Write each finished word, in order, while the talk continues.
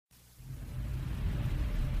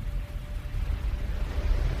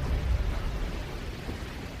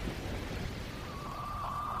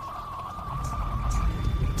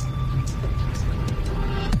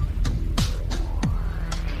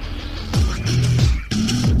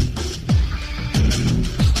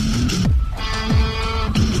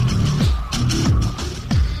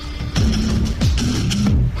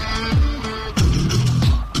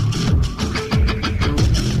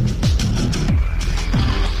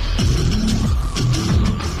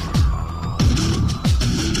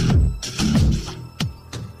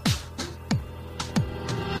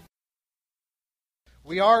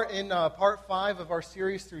We are in part 5 of our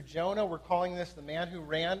series through Jonah. We're calling this The Man Who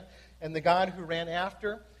Ran and the God Who Ran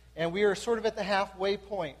After. And we are sort of at the halfway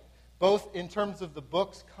point, both in terms of the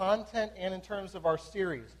book's content and in terms of our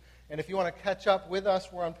series. And if you want to catch up with us,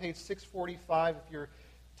 we're on page 645 if you're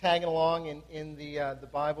tagging along in the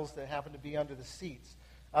Bibles that happen to be under the seats.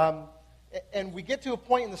 And we get to a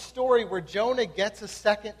point in the story where Jonah gets a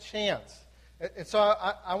second chance. And so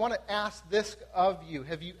I want to ask this of you.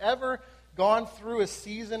 Have you ever gone through a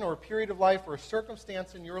season or a period of life or a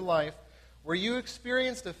circumstance in your life where you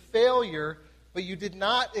experienced a failure, but you did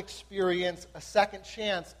not experience a second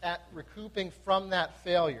chance at recouping from that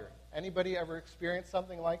failure? Anybody ever experienced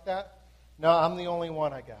something like that? No, I'm the only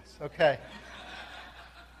one, I guess. Okay.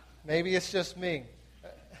 Maybe it's just me.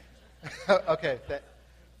 Okay,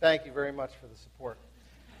 thank you very much for the support.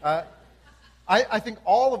 I think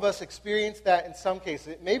all of us experienced that in some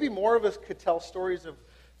cases. Maybe more of us could tell stories of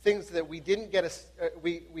things that we didn't get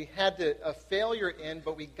we had a failure in,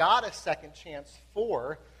 but we got a second chance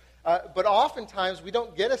for. But oftentimes we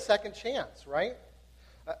don't get a second chance, right?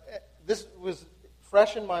 This was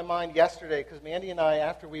fresh in my mind yesterday because Mandy and I,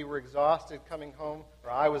 after we were exhausted coming home, or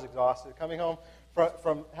I was exhausted coming home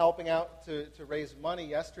from helping out to raise money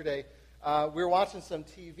yesterday, we were watching some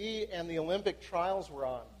TV and the Olympic trials were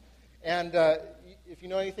on. And if you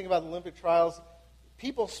know anything about the Olympic trials,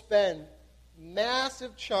 people spend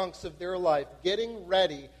massive chunks of their life getting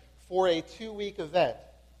ready for a 2-week event,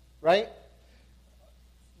 right?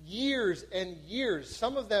 Years and years,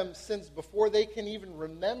 some of them since before they can even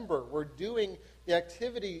remember, were doing the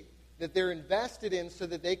activity that they're invested in so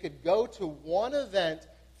that they could go to one event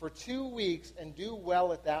for 2 weeks and do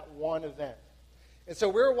well at that one event. And so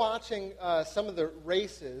we're watching some of the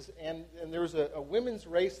races, and there was a women's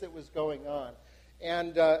race that was going on.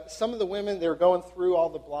 And some of the women, they were going through all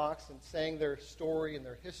the blocks and saying their story and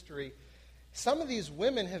their history. Some of these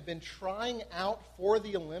women have been trying out for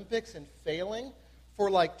the Olympics and failing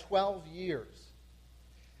for like 12 years.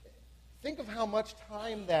 Think of how much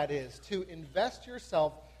time that is to invest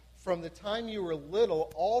yourself from the time you were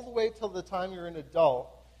little all the way till the time you're an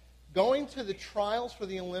adult, going to the trials for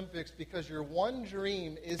the Olympics because your one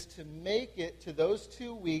dream is to make it to those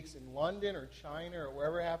 2 weeks in London or China or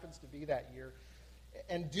wherever it happens to be that year,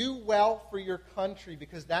 and do well for your country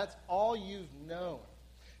because that's all you've known.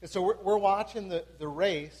 And so we're watching the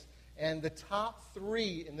race, and the top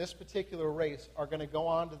 3 in this particular race are going to go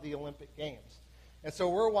on to the Olympic Games. And so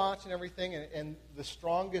we're watching everything, and the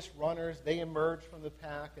strongest runners, they emerge from the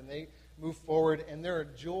pack, and they move forward, and there are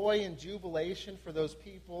joy and jubilation for those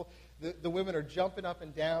people. The women are jumping up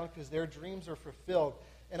and down because their dreams are fulfilled.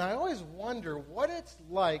 And I always wonder what it's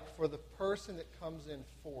like for the person that comes in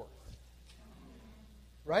fourth.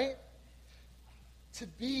 Right? To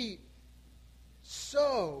be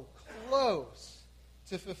so close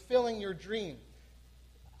to fulfilling your dream.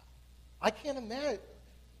 I can't imagine,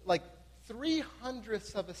 like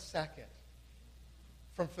 0.03 of a second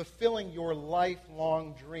from fulfilling your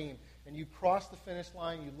lifelong dream. And you cross the finish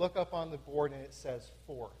line, you look up on the board, and it says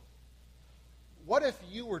fourth. What if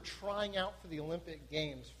you were trying out for the Olympic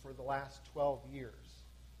Games for the last 12 years?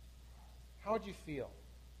 How would you feel?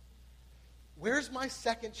 Where's my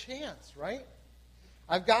second chance, right?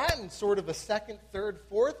 I've gotten sort of a second, third,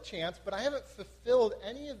 fourth chance, but I haven't fulfilled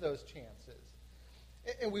any of those chances.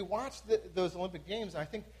 And we watch those Olympic Games, and I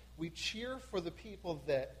think we cheer for the people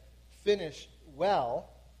that finish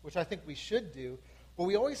well, which I think we should do, but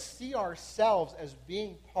we always see ourselves as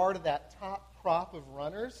being part of that top crop of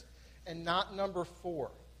runners and not number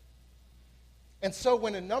 4. And so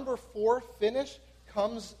when a number 4 finish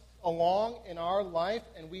comes along in our life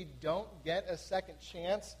and we don't get a second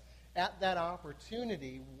chance at that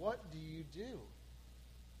opportunity, what do you do?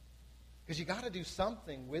 Because you got to do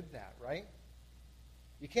something with that, right?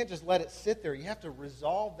 You can't just let it sit there. You have to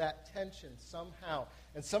resolve that tension somehow.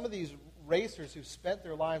 And some of these racers who spent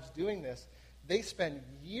their lives doing this, they spend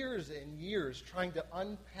years and years trying to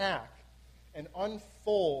unpack and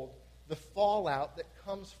unfold the fallout that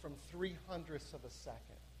comes from 0.03 of a second.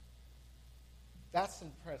 That's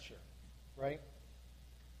some pressure, right?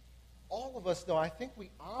 All of us, though, I think we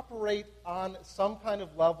operate on some kind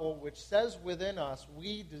of level which says within us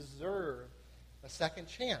we deserve a second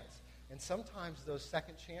chance. And sometimes those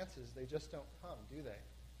second chances, they just don't come, do they?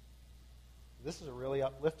 This is a really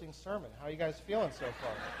uplifting sermon. How are you guys feeling so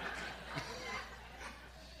far?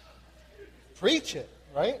 Preach it,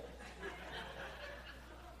 right?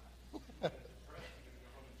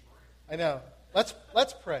 I know. Let's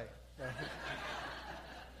pray.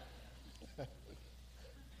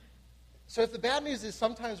 So if the bad news is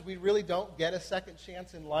sometimes we really don't get a second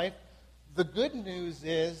chance in life, the good news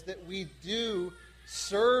is that we do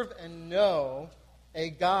serve and know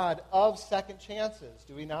a God of second chances,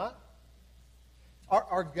 do we not?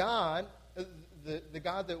 Our God, the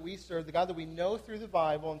God that we serve, the God that we know through the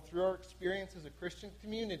Bible and through our experience as a Christian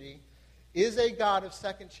community, is a God of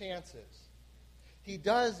second chances. He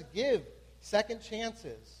does give second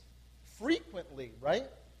chances frequently, right?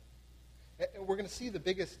 And we're going to see the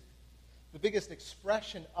biggest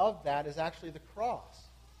expression of that is actually the cross.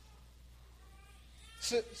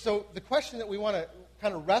 So the question that we want to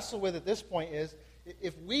kind of wrestle with at this point is,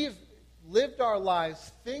 if we've lived our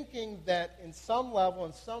lives thinking that in some level,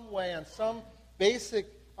 in some way, on some basic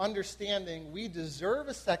understanding, we deserve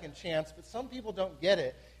a second chance, but some people don't get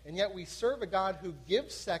it, and yet we serve a God who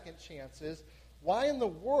gives second chances, why in the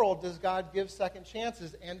world does God give second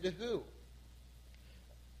chances, and to who?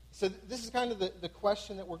 So this is kind of the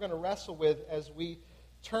question that we're going to wrestle with as we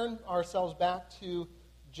turn ourselves back to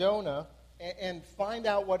Jonah and find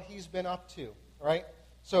out what he's been up to, all right?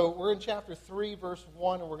 So we're in chapter 3, verse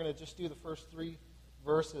 1, and we're going to just do the first 3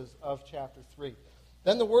 verses of chapter 3.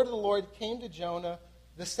 Then the word of the Lord came to Jonah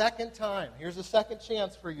the second time. Here's a second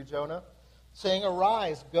chance for you, Jonah, saying,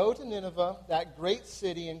 "Arise, go to Nineveh, that great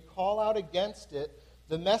city, and call out against it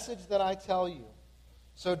the message that I tell you."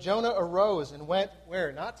 So Jonah arose and went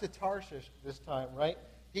where? Not to Tarshish this time, right?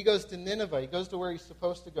 He goes to Nineveh. He goes to where he's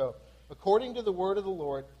supposed to go. According to the word of the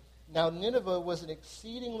Lord, now Nineveh was an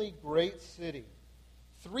exceedingly great city,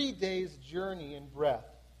 3 days' journey in breadth.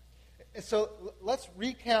 And so let's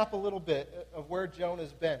recap a little bit of where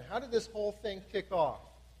Jonah's been. How did this whole thing kick off?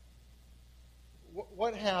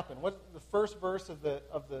 What happened? What's the first verse of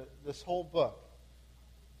this whole book?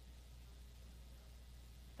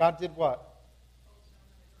 God did what?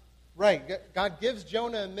 Right. God gives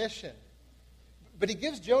Jonah a mission. But he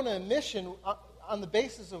gives Jonah a mission on the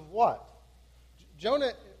basis of what?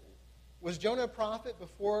 Was Jonah a prophet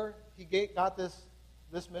before he got this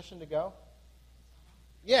mission to go?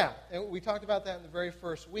 Yeah, and we talked about that in the very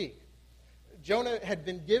first week. Jonah had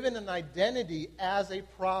been given an identity as a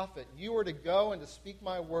prophet. You are to go and to speak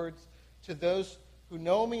my words to those who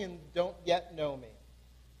know me and don't yet know me.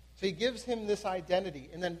 So he gives him this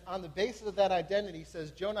identity. And then on the basis of that identity, he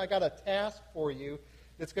says, Jonah, I got a task for you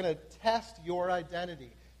that's going to test your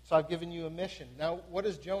identity. So I've given you a mission. Now, what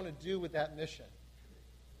does Jonah do with that mission?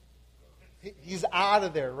 He's out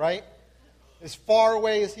of there, right? As far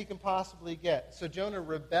away as he can possibly get. So Jonah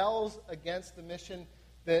rebels against the mission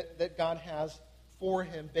that God has for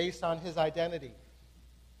him based on his identity.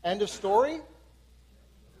 End of story?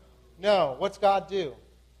 No. What's God do?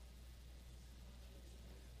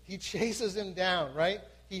 He chases him down, right?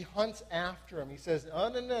 He hunts after him. He says, oh,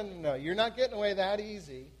 no. You're not getting away that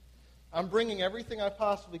easy. I'm bringing everything I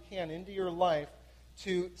possibly can into your life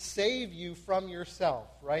to save you from yourself,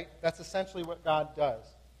 right? That's essentially what God does.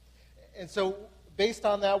 And so, based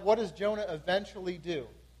on that, what does Jonah eventually do?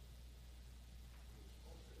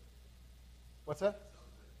 What's that?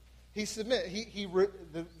 He submits.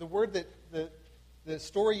 The word that the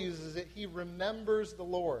story uses it. He remembers the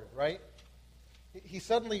Lord, right? He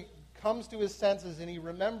suddenly comes to his senses and he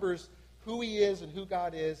remembers who he is and who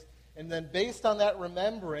God is. And then, based on that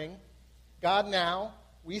remembering, God now,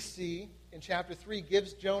 we see in chapter 3,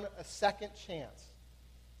 gives Jonah a second chance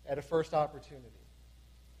at a first opportunity.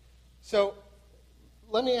 So,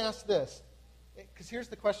 let me ask this, because here's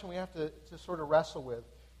the question we have to sort of wrestle with.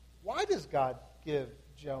 Why does God give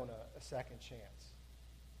Jonah a second chance?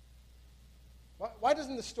 Why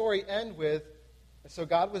doesn't the story end with, so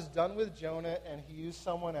God was done with Jonah and he used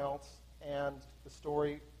someone else and the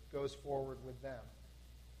story goes forward with them?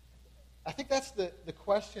 I think that's the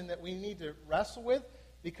question that we need to wrestle with,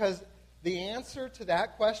 because the answer to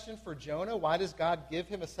that question for Jonah, why does God give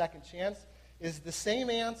him a second chance, is the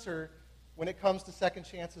same answer when it comes to second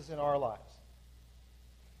chances in our lives.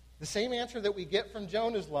 The same answer that we get from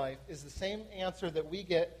Jonah's life is the same answer that we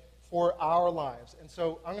get for our lives. And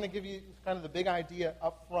so I'm going to give you kind of the big idea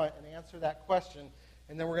up front and answer that question,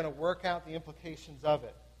 and then we're going to work out the implications of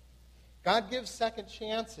it. God gives second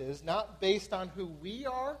chances not based on who we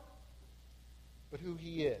are, but who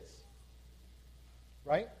he is.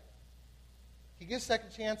 Right? He gives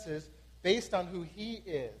second chances based on who he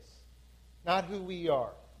is, not who we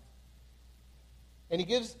are. And he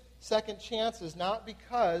gives second chances not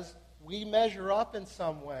because we measure up in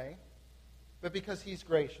some way, but because he's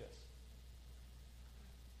gracious.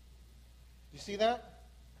 Do you see that?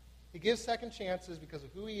 He gives second chances because of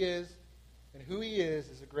who he is, and who he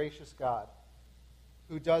is a gracious God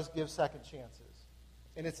who does give second chances.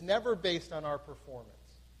 And it's never based on our performance.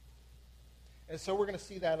 And so we're going to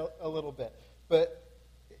see that a little bit. But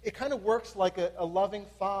it kind of works like a loving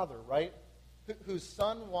father, right? Whose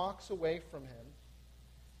son walks away from him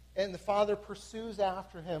And the father pursues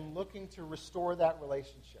after him, looking to restore that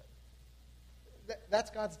relationship. That's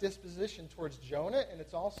God's disposition towards Jonah, and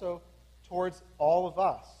it's also towards all of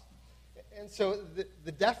us. And so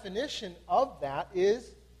the definition of that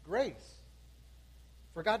is grace.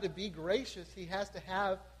 For God to be gracious, he has to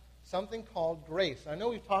have something called grace. I know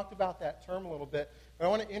we've talked about that term a little bit, but I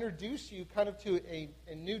want to introduce you kind of to a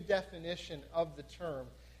new definition of the term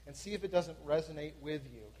and see if it doesn't resonate with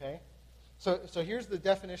you, okay? So here's the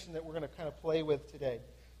definition that we're going to kind of play with today.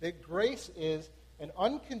 That grace is an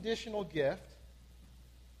unconditional gift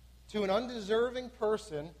to an undeserving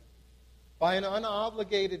person by an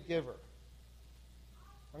unobligated giver.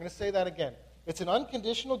 I'm going to say that again. It's an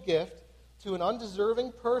unconditional gift to an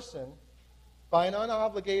undeserving person by an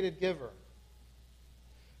unobligated giver.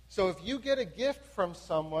 So if you get a gift from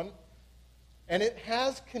someone and it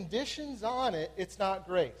has conditions on it, it's not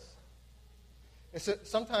grace.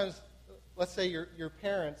 Sometimes, let's say your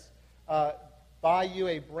parents buy you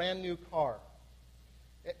a brand new car.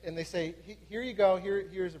 And they say, here you go,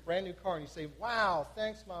 here's a brand new car. And you say, wow,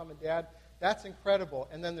 thanks, Mom and Dad. That's incredible.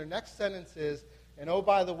 And then their next sentence is, and oh,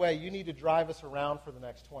 by the way, you need to drive us around for the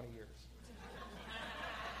next 20 years.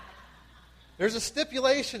 There's a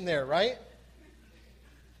stipulation there, right?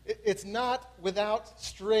 It's not without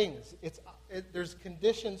strings. There's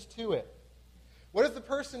conditions to it. What if the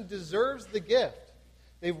person deserves the gift?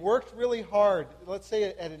 They've worked really hard, let's say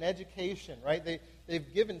at an education, right?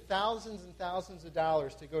 They've given thousands and thousands of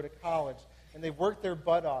dollars to go to college, and they've worked their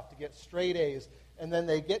butt off to get straight A's, and then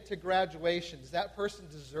they get to graduation. Does that person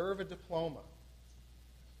deserve a diploma?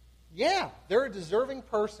 Yeah, they're a deserving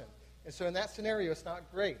person. And so in that scenario, it's not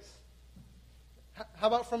grace. How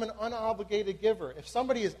about from an unobligated giver? If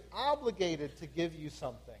somebody is obligated to give you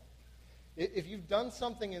something, if you've done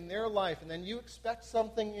something in their life and then you expect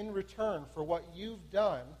something in return for what you've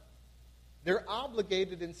done, they're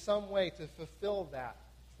obligated in some way to fulfill that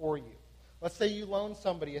for you. Let's say you loan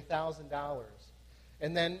somebody $1,000,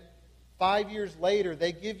 and then 5 years later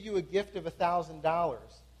they give you a gift of $1,000.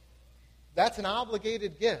 That's an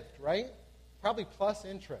obligated gift, right? Probably plus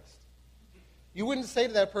interest. You wouldn't say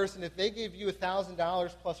to that person, if they gave you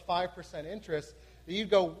 $1,000 plus 5% interest, that you'd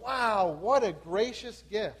go, wow, what a gracious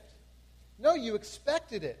gift. No, you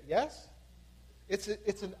expected it, yes? It's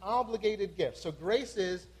an obligated gift. So grace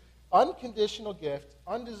is unconditional gift,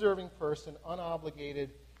 undeserving person,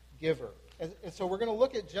 unobligated giver. And so we're going to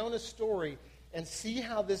look at Jonah's story and see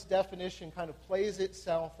how this definition kind of plays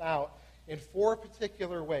itself out in 4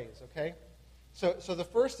 particular ways, okay? So the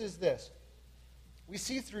first is this. We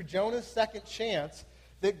see through Jonah's second chance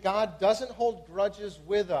that God doesn't hold grudges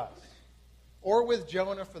with us, or with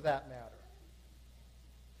Jonah for that matter.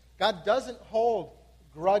 God doesn't hold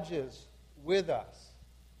grudges with us.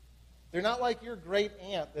 They're not like your great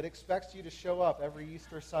aunt that expects you to show up every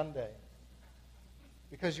Easter Sunday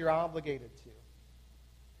because you're obligated to.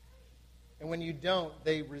 And when you don't,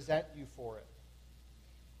 they resent you for it.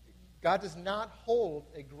 God does not hold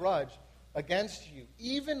a grudge against you,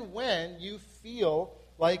 even when you feel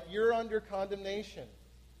like you're under condemnation.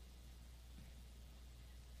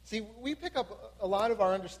 See, we pick up a lot of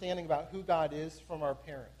our understanding about who God is from our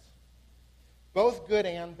parents, both good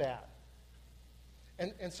and bad.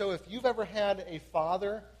 And so if you've ever had a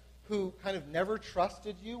father who kind of never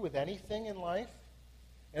trusted you with anything in life,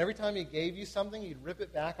 and every time he gave you something, you'd rip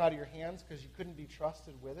it back out of your hands because you couldn't be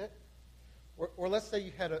trusted with it, or let's say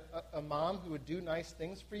you had a mom who would do nice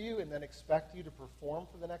things for you and then expect you to perform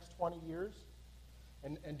for the next 20 years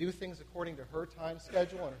and do things according to her time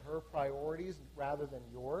schedule and her priorities rather than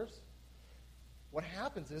yours. What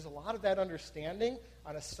happens is a lot of that understanding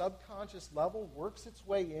on a subconscious level works its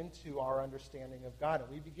way into our understanding of God,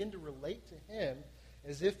 and we begin to relate to him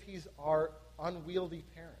as if he's our unwieldy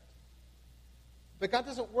parent. But God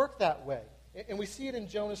doesn't work that way, and we see it in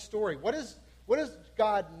Jonah's story. What does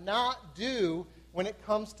God not do when it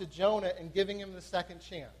comes to Jonah and giving him the second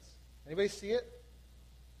chance? Anybody see it?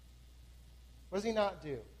 What does he not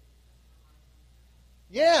do?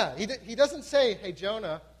 Yeah, he doesn't say, hey,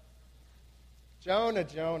 Jonah, Jonah.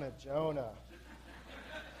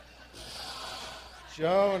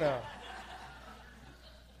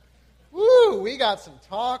 Woo, we got some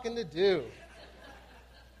talking to do.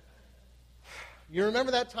 You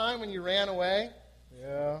remember that time when you ran away?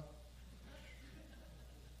 Yeah.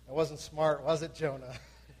 That wasn't smart, was it, Jonah?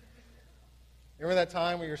 You remember that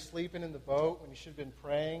time when you were sleeping in the boat when you should have been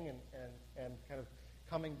praying and kind of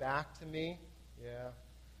coming back to me? Yeah.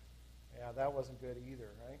 Yeah, that wasn't good either,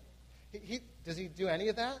 right? Does he do any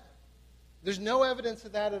of that? There's no evidence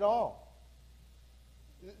of that at all.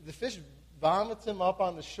 The fish vomits him up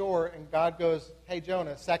on the shore, and God goes, hey,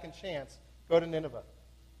 Jonah, second chance, go to Nineveh.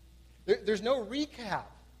 There's no recap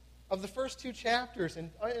of the first 2 chapters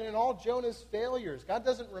and all Jonah's failures. God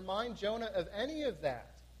doesn't remind Jonah of any of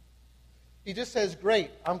that. He just says, great,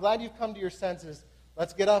 I'm glad you've come to your senses.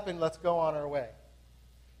 Let's get up and let's go on our way.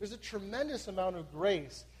 There's a tremendous amount of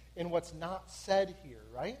grace in what's not said here,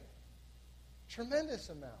 right? Tremendous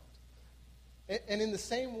amount. And in the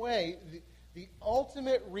same way, the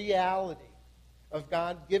ultimate reality of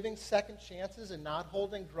God giving second chances and not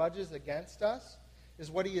holding grudges against us is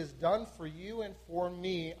what he has done for you and for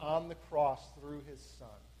me on the cross through his Son.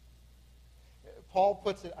 Paul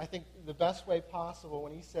puts it, I think, the best way possible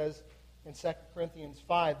when he says in 2 Corinthians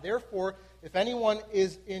 5, therefore, if anyone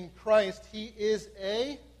is in Christ, he is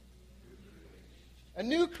a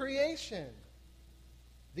new creation.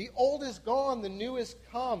 The old is gone, the new is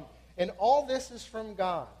come, and all this is from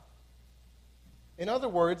God. In other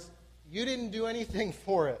words, you didn't do anything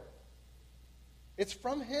for it. It's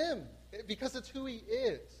from him, because it's who he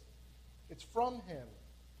is. It's from him,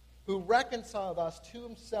 who reconciled us to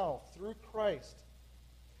himself through Christ.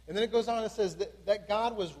 And then it goes on and says that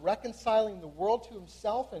God was reconciling the world to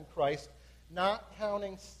himself in Christ, not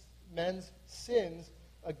counting men's sins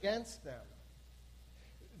against them.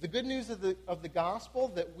 The good news of the gospel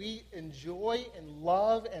that we enjoy and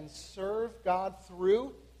love and serve God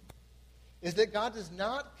through is that God does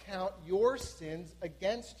not count your sins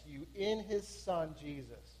against you in his Son,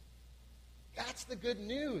 Jesus. That's the good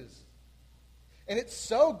news. And it's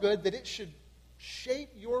so good that it should shape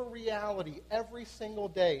your reality every single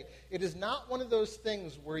day. It is not one of those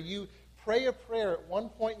things where you pray a prayer at one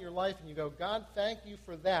point in your life and you go, God, thank you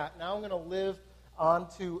for that. Now I'm going to live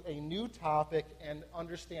onto a new topic and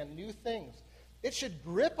understand new things. It should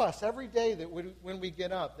grip us every day that when we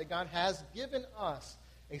get up, that God has given us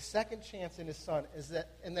a second chance in his Son,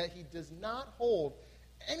 and that he does not hold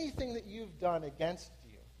anything that you've done against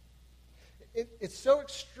you. It's so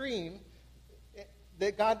extreme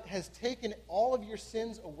that God has taken all of your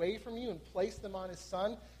sins away from you and placed them on his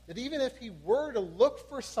Son, that even if he were to look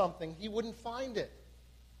for something, he wouldn't find it.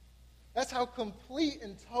 That's how complete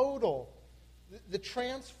and total the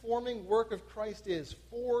transforming work of Christ is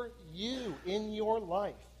for you in your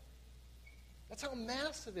life. That's how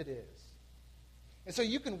massive it is. And so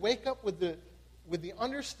you can wake up with the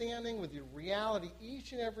understanding, with the reality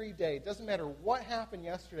each and every day. It doesn't matter what happened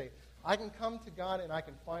yesterday. I can come to God and I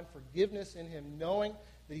can find forgiveness in him, knowing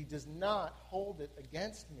that he does not hold it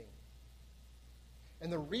against me.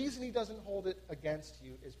 And the reason he doesn't hold it against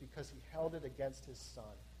you is because he held it against his Son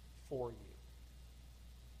for you.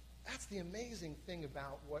 That's the amazing thing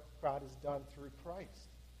about what God has done through Christ.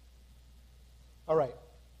 All right.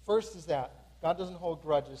 First is that God doesn't hold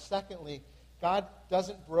grudges. Secondly, God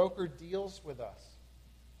doesn't broker deals with us.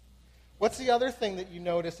 What's the other thing that you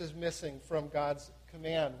notice is missing from God's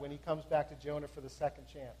command when he comes back to Jonah for the second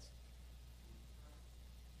chance?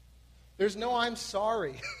 There's no I'm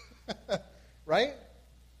sorry. Right?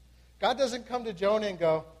 God doesn't come to Jonah and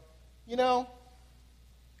go, you know,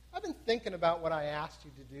 I've been thinking about what I asked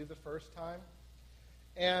you to do the first time,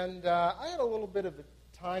 and I had a little bit of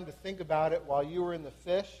time to think about it while you were in the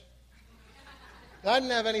fish. I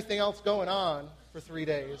didn't have anything else going on for 3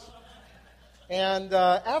 days. And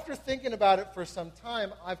after thinking about it for some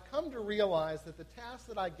time, I've come to realize that the task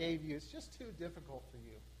that I gave you is just too difficult for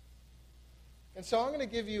you. And so I'm going to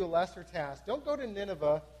give you a lesser task. Don't go to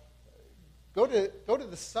Nineveh. Go to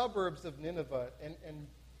the suburbs of Nineveh and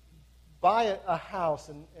buy a house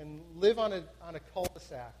and live on a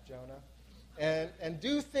cul-de-sac, Jonah. And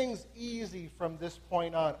do things easy from this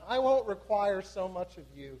point on. I won't require so much of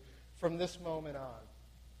you from this moment on.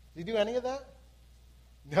 Did he do any of that?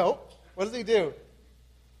 No. What does he do?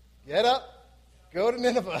 Get up, go to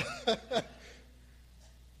Nineveh.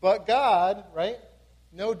 But God, right?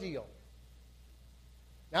 No deal.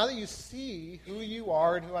 Now that you see who you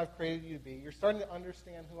are and who I've created you to be, you're starting to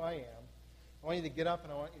understand who I am. I want you to get up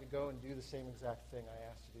and I want you to go and do the same exact thing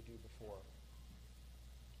I asked you to do before.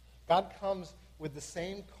 God comes with the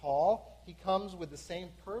same call. He comes with the same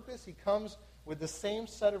purpose. He comes with the same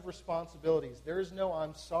set of responsibilities. There is no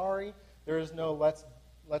I'm sorry. There is no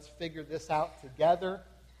let's figure this out together.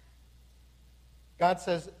 God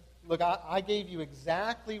says, look, I gave you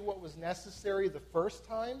exactly what was necessary the first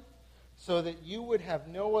time so that you would have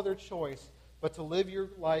no other choice but to live your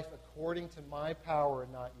life according to my power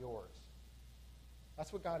and not yours.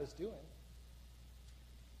 That's what God is doing.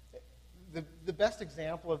 The best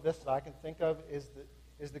example of this that I can think of is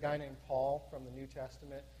the guy named Paul from the New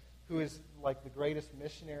Testament, who is like the greatest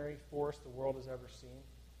missionary force the world has ever seen.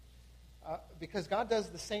 Because God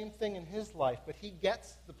does the same thing in his life, but he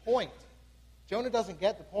gets the point. Jonah doesn't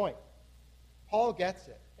get the point. Paul gets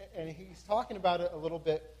it. And he's talking about it a little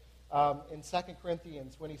bit in 2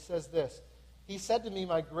 Corinthians when he says this. He said to me,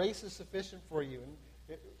 my grace is sufficient for you.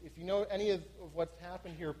 And if you know any of what's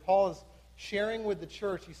happened here, Paul is sharing with the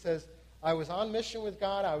church. He says, I was on mission with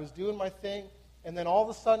God. I was doing my thing. And then all of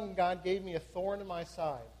a sudden, God gave me a thorn in my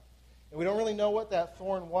side. And we don't really know what that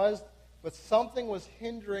thorn was, but something was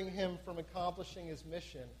hindering him from accomplishing his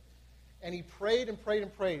mission. And he prayed and prayed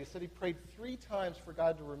and prayed. He said he prayed 3 times for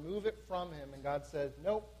God to remove it from him. And God said,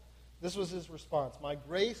 nope. This was his response. My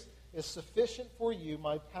grace is sufficient for you.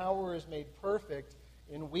 My power is made perfect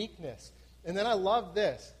in weakness. And then I love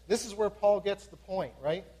this. This is where Paul gets the point,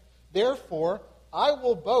 right? Therefore, I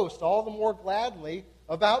will boast all the more gladly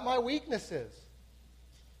about my weaknesses,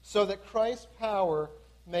 so that Christ's power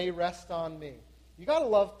may rest on me. You got to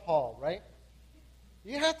love Paul, right?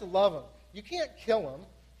 You have to love him. You can't kill him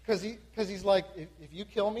because he's like, if you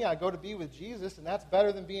kill me, I go to be with Jesus, and that's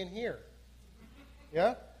better than being here.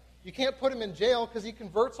 Yeah? You can't put him in jail because he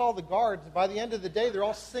converts all the guards. By the end of the day, they're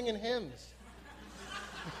all singing hymns.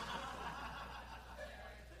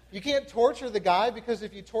 You can't torture the guy because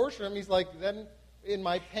if you torture him, he's like, then in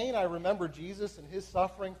my pain I remember Jesus and his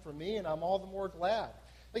suffering for me, and I'm all the more glad.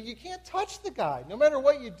 Like, you can't touch the guy. No matter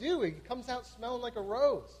what you do, he comes out smelling like a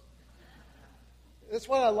rose. That's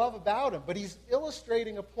what I love about him. But he's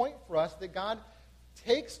illustrating a point for us that God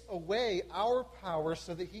takes away our power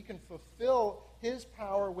so that he can fulfill his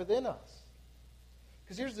power within us.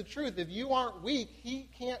 Because here's the truth. If you aren't weak, he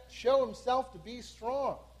can't show himself to be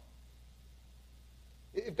strong.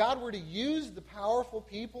 If God were to use the powerful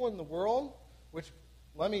people in the world, which,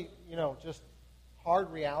 let me, just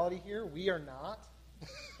hard reality here, we are not.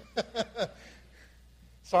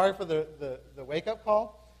 Sorry for the wake-up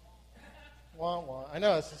call. Wah, wah. I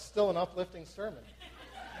know, this is still an uplifting sermon.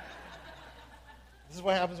 This is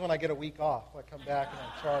what happens when I get a week off. I come back and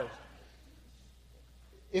I'm charged.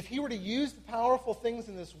 If he were to use the powerful things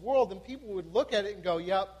in this world, then people would look at it and go,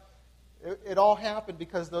 yep, it all happened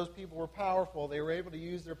because those people were powerful. They were able to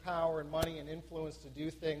use their power and money and influence to do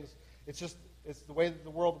things. It's the way that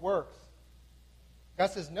the world works.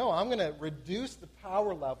 God says, no, I'm going to reduce the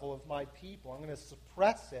power level of my people. I'm going to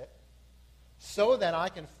suppress it so that I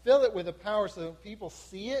can fill it with the power so that when people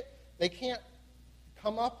see it, they can't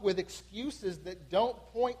come up with excuses that don't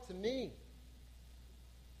point to me.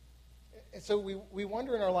 And so we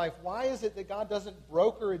wonder in our life, why is it that God doesn't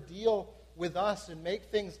broker a deal with us and make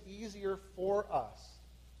things easier for us?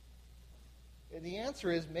 And the answer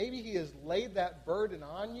is maybe he has laid that burden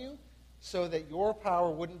on you so that your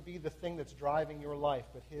power wouldn't be the thing that's driving your life,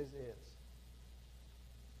 but his is.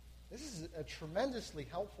 This is a tremendously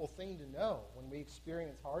helpful thing to know when we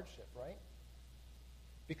experience hardship, right?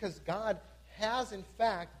 Because God has, in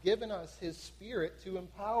fact, given us his Spirit to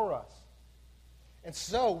empower us. And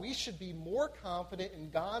so we should be more confident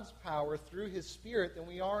in God's power through his Spirit than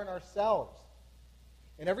we are in ourselves.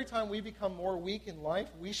 And every time we become more weak in life,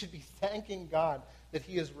 we should be thanking God that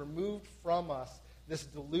he has removed from us this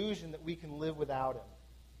delusion that we can live without him.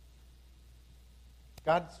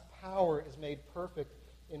 God's power is made perfect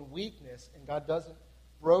in weakness, and God doesn't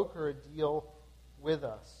broker a deal with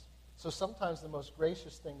us. So sometimes the most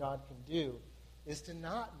gracious thing God can do is to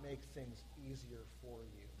not make things easier for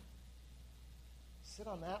you. Sit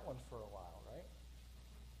on that one for a while, right?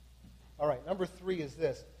 All right, number 3 is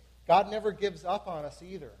this. God never gives up on us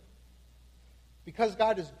either. Because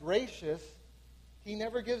God is gracious, he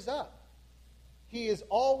never gives up. He is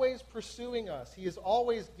always pursuing us. He is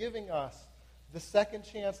always giving us the second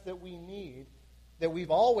chance that we need, that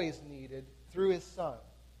we've always needed through his Son.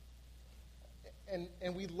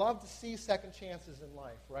 And we love to see second chances in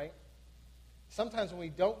life, right? Sometimes when we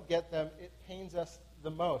don't get them, it pains us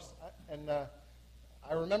the most.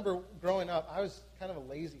 I remember growing up, I was kind of a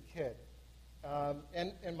lazy kid.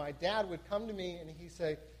 And my dad would come to me and he'd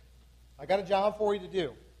say, I got a job for you to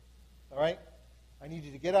do, all right? I need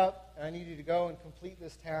you to get up, and I need you to go and complete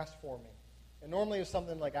this task for me. And normally it was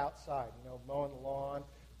something like outside, mowing the lawn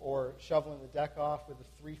or shoveling the deck off with the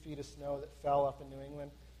 3 feet of snow that fell up in New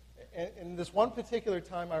England. And this one particular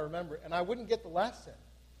time I remember, and I wouldn't get the lesson.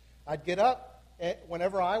 I'd get up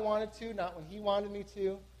whenever I wanted to, not when he wanted me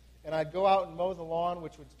to, and I'd go out and mow the lawn,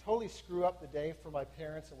 which would totally screw up the day for my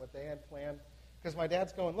parents and what they had planned. Because my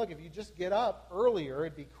dad's going, look, if you just get up earlier,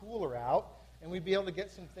 it'd be cooler out, and we'd be able to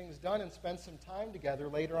get some things done and spend some time together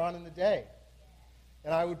later on in the day.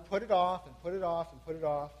 And I would put it off and put it off and put it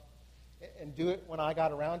off and do it when I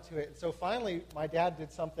got around to it. And so finally, my dad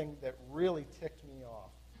did something that really ticked me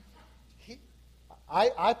off.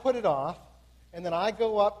 I put it off, and then I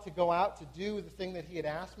go out to do the thing that he had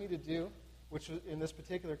asked me to do, which in this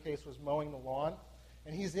particular case was mowing the lawn.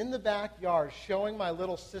 And he's in the backyard showing my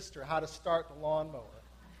little sister how to start the lawnmower.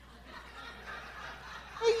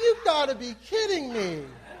 got to be kidding me.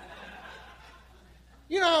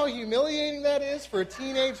 You know how humiliating that is for a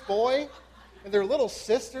teenage boy? And their little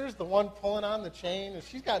sister's the one pulling on the chain, and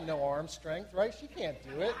she's got no arm strength, right? She can't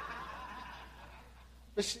do it.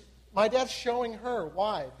 But my dad's showing her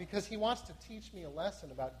why. Because he wants to teach me a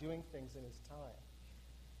lesson about doing things in his time.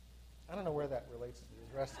 I don't know where that relates to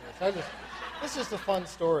the rest of this. It's just a fun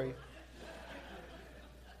story.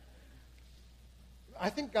 I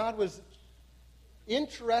think God was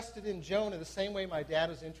interested in Jonah the same way my dad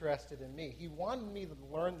was interested in me. He wanted me to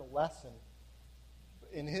learn the lesson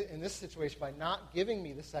in this situation by not giving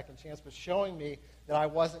me the second chance, but showing me that I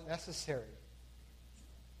wasn't necessary.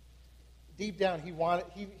 Deep down,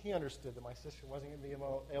 he understood that my sister wasn't going to be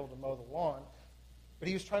able to mow the lawn, but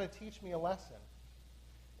he was trying to teach me a lesson.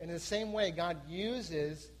 And in the same way, God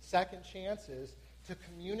uses second chances to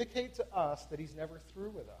communicate to us that he's never through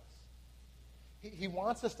with us. He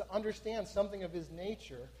wants us to understand something of his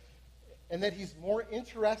nature, and that he's more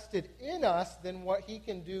interested in us than what he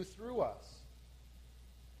can do through us.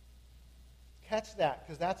 Catch that,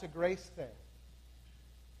 because that's a grace thing.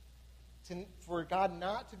 For God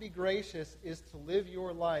not to be gracious is to live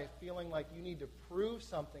your life feeling like you need to prove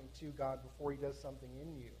something to God before he does something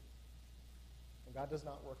in you. And God does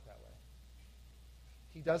not work that way.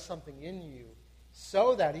 He does something in you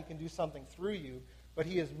so that he can do something through you, but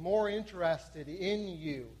he is more interested in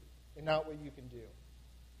you and not what you can do.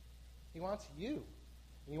 He wants you.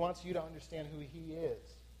 And he wants you to understand who he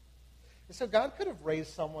is. And so God could have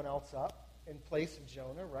raised someone else up in place of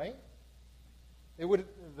Jonah, right?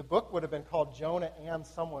 The book would have been called Jonah and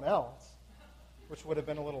Someone Else, which would have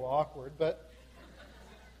been a little awkward. But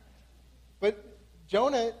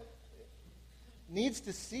Jonah needs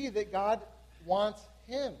to see that God wants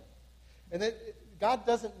him. And that God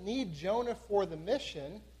doesn't need Jonah for the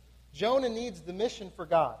mission. Jonah needs the mission for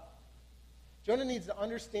God. Jonah needs to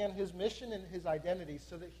understand his mission and his identity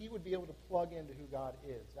so that he would be able to plug into who God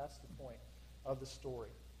is. That's the point of the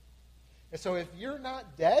story. And so if you're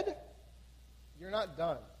not dead, you're not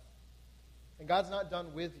done. And God's not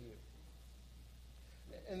done with you.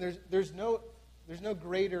 And there's no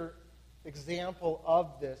greater example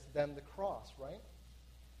of this than the cross, right?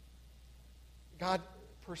 God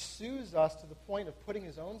pursues us to the point of putting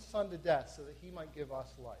his own son to death so that he might give us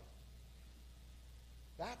life.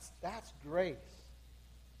 That's grace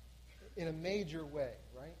in a major way,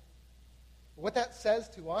 right? What that says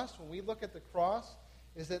to us when we look at the cross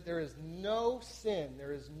is that there is no sin,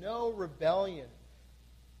 there is no rebellion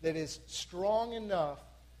that is strong enough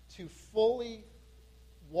to fully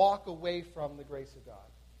walk away from the grace of God.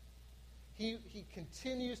 He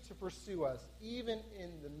continues to pursue us even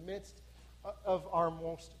in the midst of our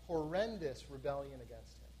most horrendous rebellion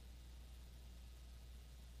against him.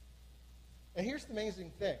 And here's the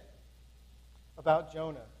amazing thing about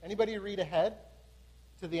Jonah. Anybody read ahead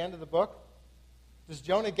to the end of the book? Does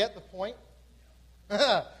Jonah get the point?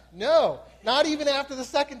 No, not even after the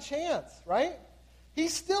second chance, right? He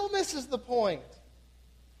still misses the point.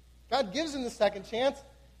 God gives him the second chance,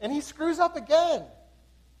 and he screws up again.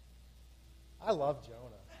 I love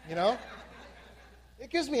Jonah, you know? It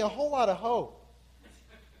gives me a whole lot of hope.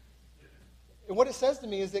 And what it says to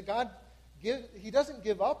me is that God he doesn't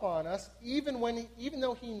give up on us even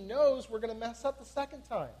though he knows we're going to mess up the second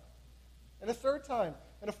time, and a third time,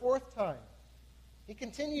 and a fourth time. He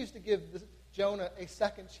continues to give Jonah a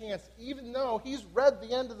second chance, even though he's read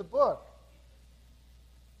the end of the book.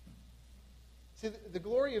 See, the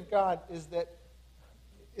glory of God is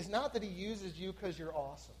not that he uses you because you're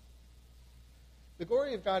awesome. The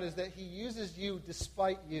glory of God is that he uses you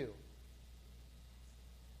despite you.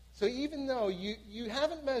 So even though you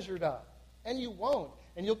haven't measured up, and you won't,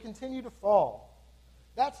 and you'll continue to fall,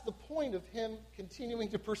 that's the point of him continuing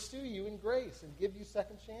to pursue you in grace and give you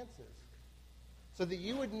second chances. So that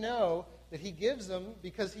you would know that he gives them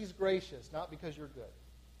because he's gracious, not because you're good.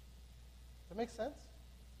 Does that make sense?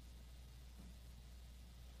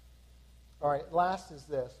 All right, last is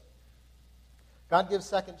this. God gives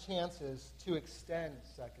second chances to extend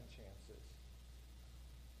second chances.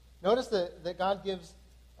 Notice that God gives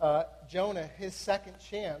Jonah his second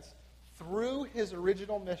chance through his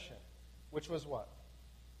original mission, which was what?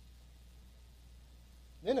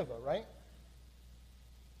 Nineveh, right?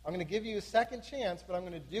 I'm going to give you a second chance, but I'm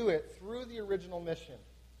going to do it through the original mission.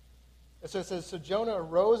 So it says, so Jonah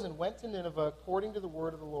arose and went to Nineveh according to the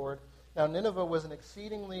word of the Lord. Now Nineveh was an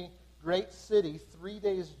exceedingly great city, 3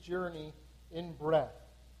 days' journey in breadth.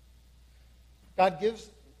 God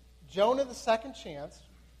gives Jonah the second chance,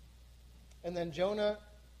 and then Jonah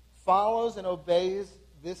follows and obeys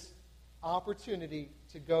this opportunity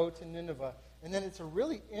to go to Nineveh. And then it's a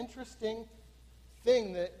really interesting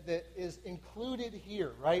thing that is included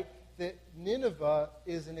here, right? That Nineveh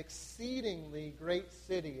is an exceedingly great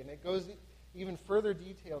city. And it goes even further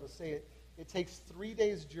detail to say it takes 3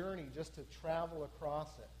 days' journey just to travel across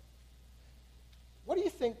it. What do you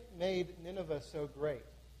think made Nineveh so great?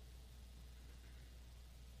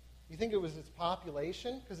 You think it was its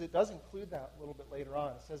population? Because it does include that a little bit later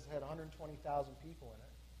on. It says it had 120,000 people in it.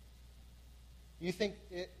 You think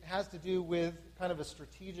it has to do with kind of a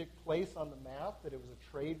strategic place on the map, that it was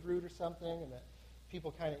a trade route or something, and that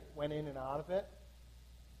people kind of went in and out of it?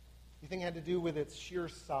 You think it had to do with its sheer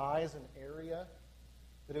size and area,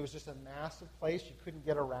 that it was just a massive place? You couldn't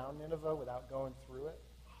get around Nineveh without going through it?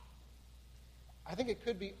 I think it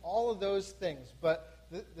could be all of those things, but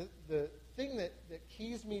the thing that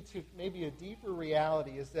keys me to maybe a deeper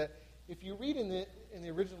reality is that if you read in the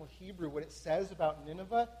original Hebrew what it says about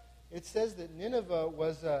Nineveh, it says that Nineveh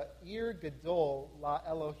was a Ir Gadol La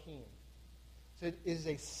Elohim. So it is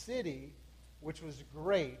a city which was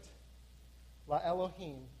great, La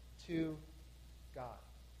Elohim, to God.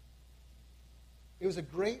 It was a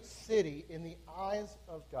great city in the eyes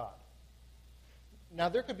of God. Now,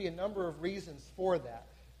 there could be a number of reasons for that,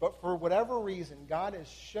 but for whatever reason, God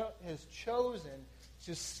has chosen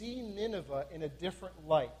to see Nineveh in a different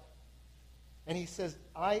light. And he says,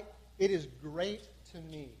 it is great to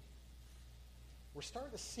me. We're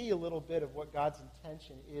starting to see a little bit of what God's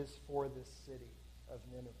intention is for this city of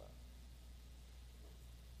Nineveh.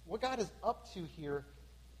 What God is up to here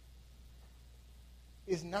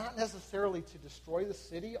is not necessarily to destroy the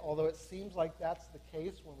city, although it seems like that's the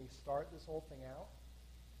case when we start this whole thing out.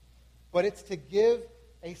 But it's to give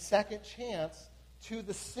a second chance to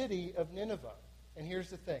the city of Nineveh. And here's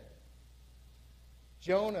the thing.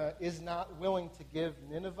 Jonah is not willing to give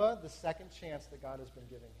Nineveh the second chance that God has been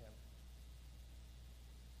giving him.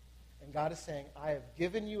 And God is saying, I have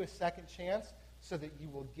given you a second chance so that you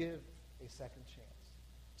will give a second chance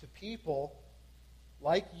to people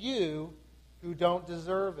like you who don't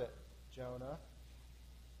deserve it, Jonah.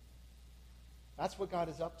 That's what God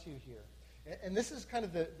is up to here. And this is kind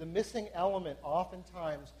of the missing element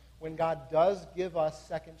oftentimes when God does give us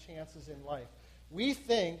second chances in life. We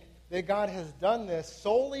think that God has done this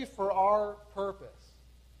solely for our purpose.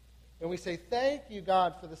 And we say, thank you,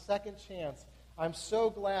 God, for the second chance. I'm so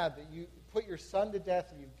glad that you put your son to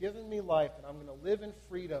death and you've given me life and I'm going to live in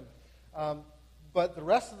freedom. But the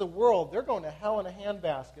rest of the world, they're going to hell in a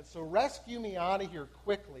handbasket. So rescue me out of here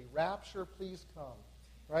quickly. Rapture, please come.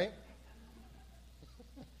 Right?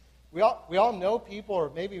 We all know people, or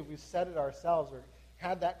maybe we've said it ourselves, or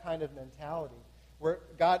had that kind of mentality, where,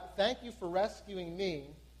 God, thank you for rescuing me.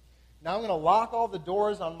 Now I'm going to lock all the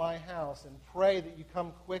doors on my house and pray that you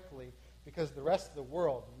come quickly, because the rest of the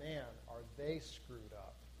world, man, are they screwed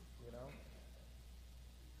up, you know?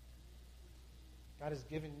 God has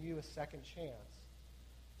given you a second chance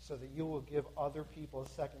so that you will give other people a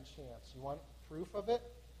second chance. You want proof of it?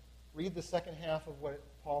 Read the second half of what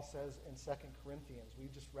Paul says in 2 Corinthians. We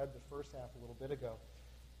just read the first half a little bit ago.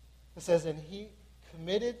 It says, and he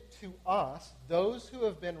committed to us, those who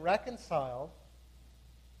have been reconciled,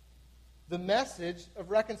 the message of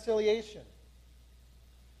reconciliation.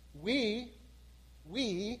 We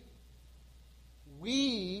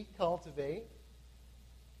cultivate,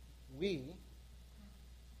 we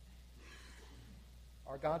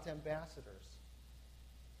are God's ambassadors.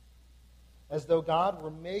 As though God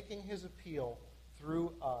were making his appeal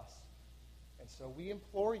through us. And so we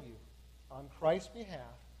implore you, on Christ's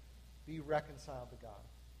behalf, be reconciled to God.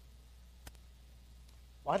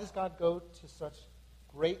 Why does God go to such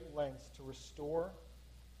great lengths to restore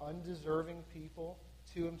undeserving people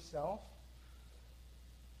to himself?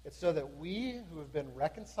 It's so that we who have been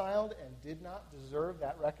reconciled and did not deserve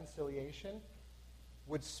that reconciliation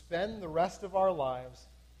would spend the rest of our lives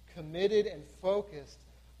committed and focused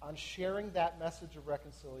on sharing that message of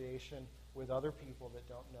reconciliation with other people that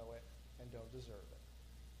don't know it and don't deserve it.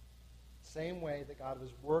 Same way that God was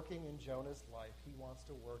working in Jonah's life, he wants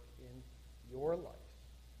to work in your life.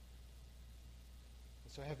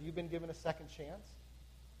 So have you been given a second chance?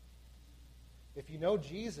 If you know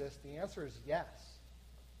Jesus, the answer is yes.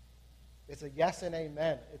 It's a yes and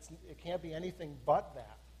amen. It can't be anything but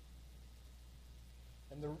that.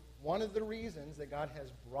 And one of the reasons that God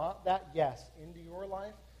has brought that yes into your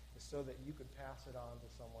life is so that you could pass it on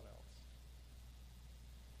to someone else.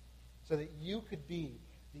 So that you could be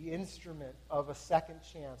the instrument of a second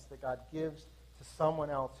chance that God gives to someone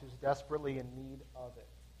else who's desperately in need of it.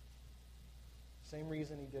 Same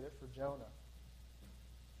reason he did it for Jonah.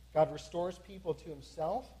 God restores people to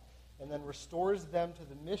himself and then restores them to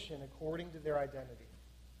the mission according to their identity.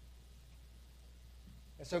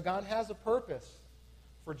 And so God has a purpose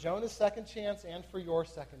for Jonah's second chance and for your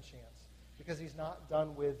second chance, because he's not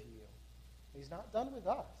done with you. He's not done with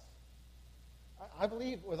us. I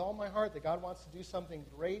believe with all my heart that God wants to do something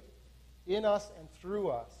great in us and through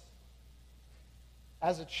us.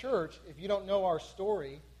 As a church, if you don't know our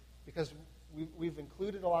story, because we've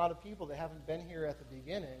included a lot of people that haven't been here at the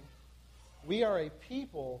beginning, we are a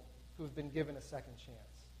people who've been given a second chance.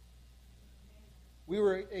 We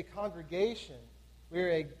were a congregation. We were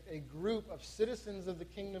a group of citizens of the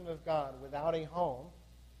kingdom of God without a home,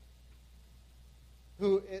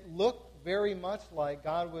 who it looked very much like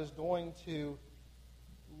God was going to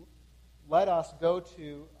let us go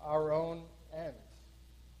to our own ends,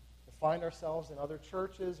 to find ourselves in other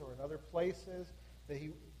churches or in other places, that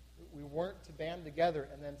we weren't to band together.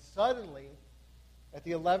 And then suddenly, at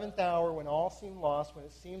the 11th hour, when all seemed lost, when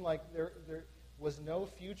it seemed like there was no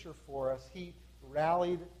future for us, he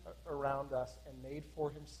rallied around us and made for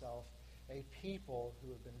himself a people who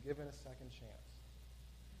have been given a second chance.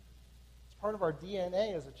 It's part of our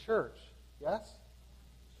DNA as a church, yes?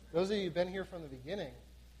 Those of you who've been here from the beginning,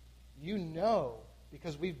 you know,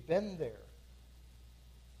 because we've been there.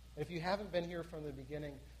 If you haven't been here from the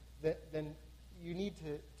beginning, then you need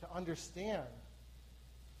to understand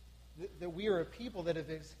that we are a people that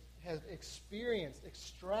have experienced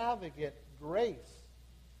extravagant grace.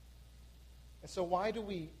 And so why do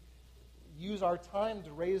we use our time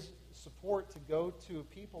to raise support to go to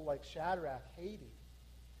people like Shadrach, Haiti?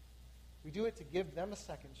 We do it to give them a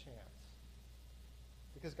second chance,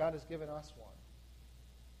 because God has given us one.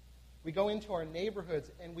 We go into our neighborhoods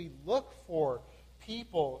and we look for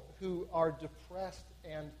people who are depressed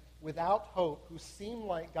and without hope, who seem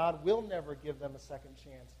like God will never give them a second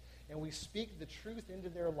chance. And we speak the truth into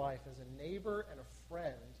their life as a neighbor and a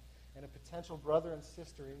friend and a potential brother and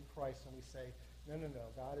sister in Christ, and we say, no,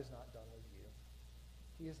 God is not done with you.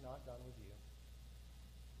 He is not done with you.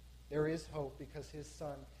 There is hope because his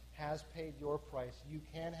Son has paid your price. You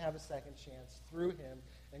can have a second chance through him,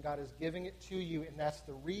 and God is giving it to you, and that's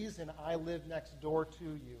the reason I live next door to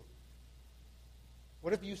you.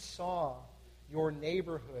 What if you saw your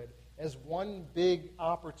neighborhood as one big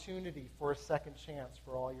opportunity for a second chance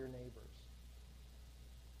for all your neighbors?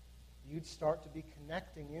 You'd start to be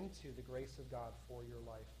connecting into the grace of God for your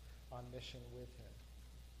life on mission with him,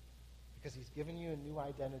 because he's given you a new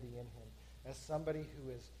identity in him as somebody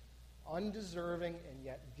who is undeserving and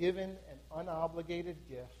yet given an unobligated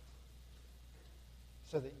gift,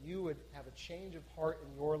 so that you would have a change of heart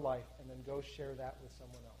in your life and then go share that with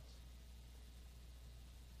someone else.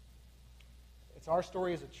 It's our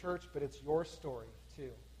story as a church, but it's your story too,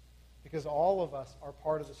 because all of us are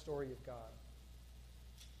part of the story of God.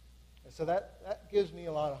 And so that gives me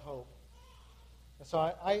a lot of hope. And so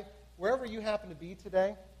I wherever you happen to be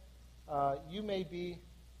today, you may be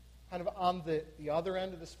kind of on the other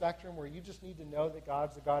end of the spectrum where you just need to know that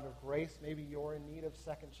God's a God of grace. Maybe you're in need of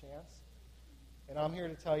second chance. And I'm here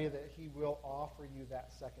to tell you that he will offer you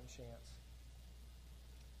that second chance.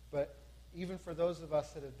 But even for those of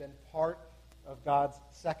us that have been part of God's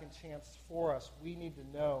second chance for us, we need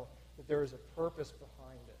to know that there is a purpose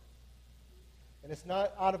behind it. And it's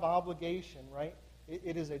not out of obligation, right?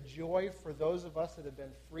 It is a joy for those of us that have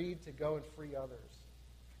been freed to go and free others,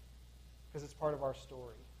 because it's part of our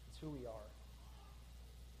story. It's who we are.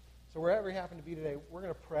 So wherever you happen to be today, we're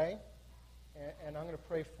going to pray, and I'm going to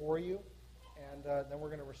pray for you, and then we're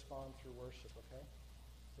going to respond through worship, okay?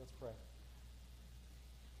 So let's pray.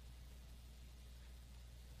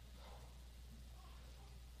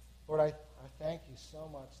 Lord, I thank you so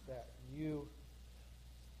much that you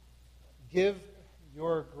give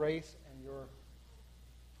your grace and your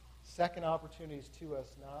second opportunities to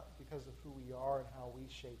us, not because of who we are and how we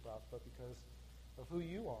shape up, but because of who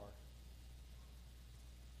you are.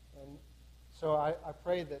 And so I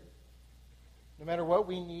pray that no matter what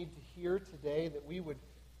we need to hear today, that we would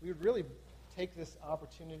really take this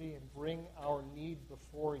opportunity and bring our need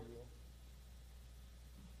before you.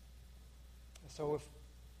 And so if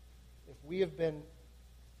we have been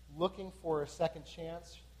looking for a second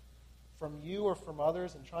chance from you or from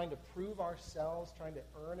others and trying to prove ourselves, trying to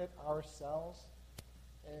earn it ourselves,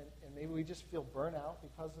 and maybe we just feel burnout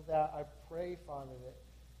because of that, I pray, Father, that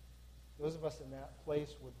those of us in that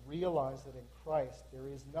place would realize that in Christ there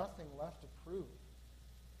is nothing left to prove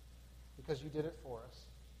because you did it for us.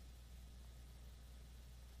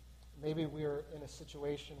 Maybe we're in a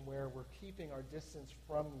situation where we're keeping our distance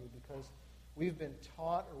from you because we've been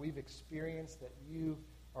taught or we've experienced that you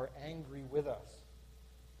are angry with us.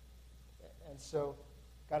 And so,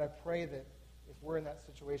 God, I pray that if we're in that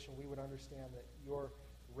situation, we would understand that your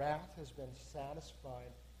wrath has been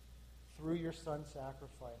satisfied through your Son's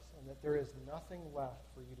sacrifice, and that there is nothing left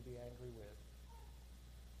for you to be angry with.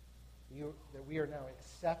 That we are now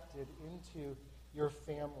accepted into your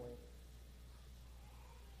family.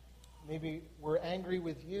 Maybe we're angry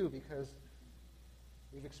with you because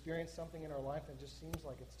we've experienced something in our life that just seems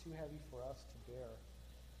like it's too heavy for us to bear.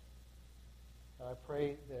 And I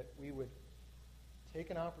pray that we would take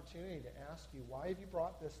an opportunity to ask you, why have you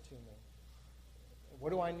brought this to me? What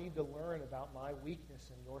do I need to learn about my weakness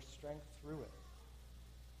and your strength through it?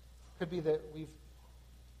 It could be that we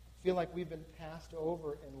feel like we've been passed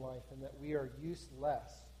over in life and that we are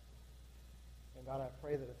useless. And God, I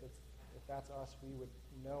pray that if that's us, we would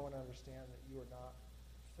know and understand that you are not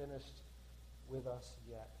finished with us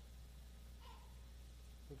yet.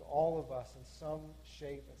 I think all of us, in some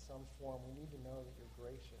shape, in some form, we need to know that you're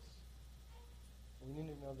gracious. We need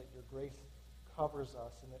to know that your grace covers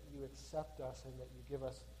us and that you accept us and that you give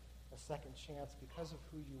us a second chance because of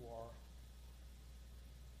who you are.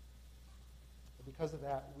 And because of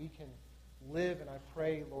that, we can live, and I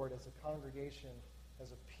pray, Lord, as a congregation,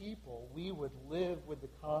 as a people, we would live with the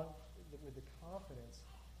confidence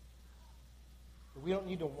that we don't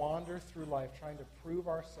need to wander through life trying to prove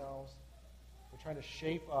ourselves or trying to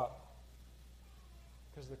shape up,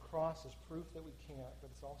 because the cross is proof that we can't, but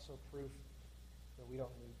it's also proof that we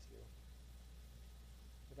don't need to.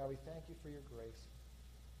 But God, we thank you for your grace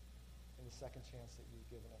and the second chance that you've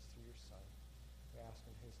given us through your Son.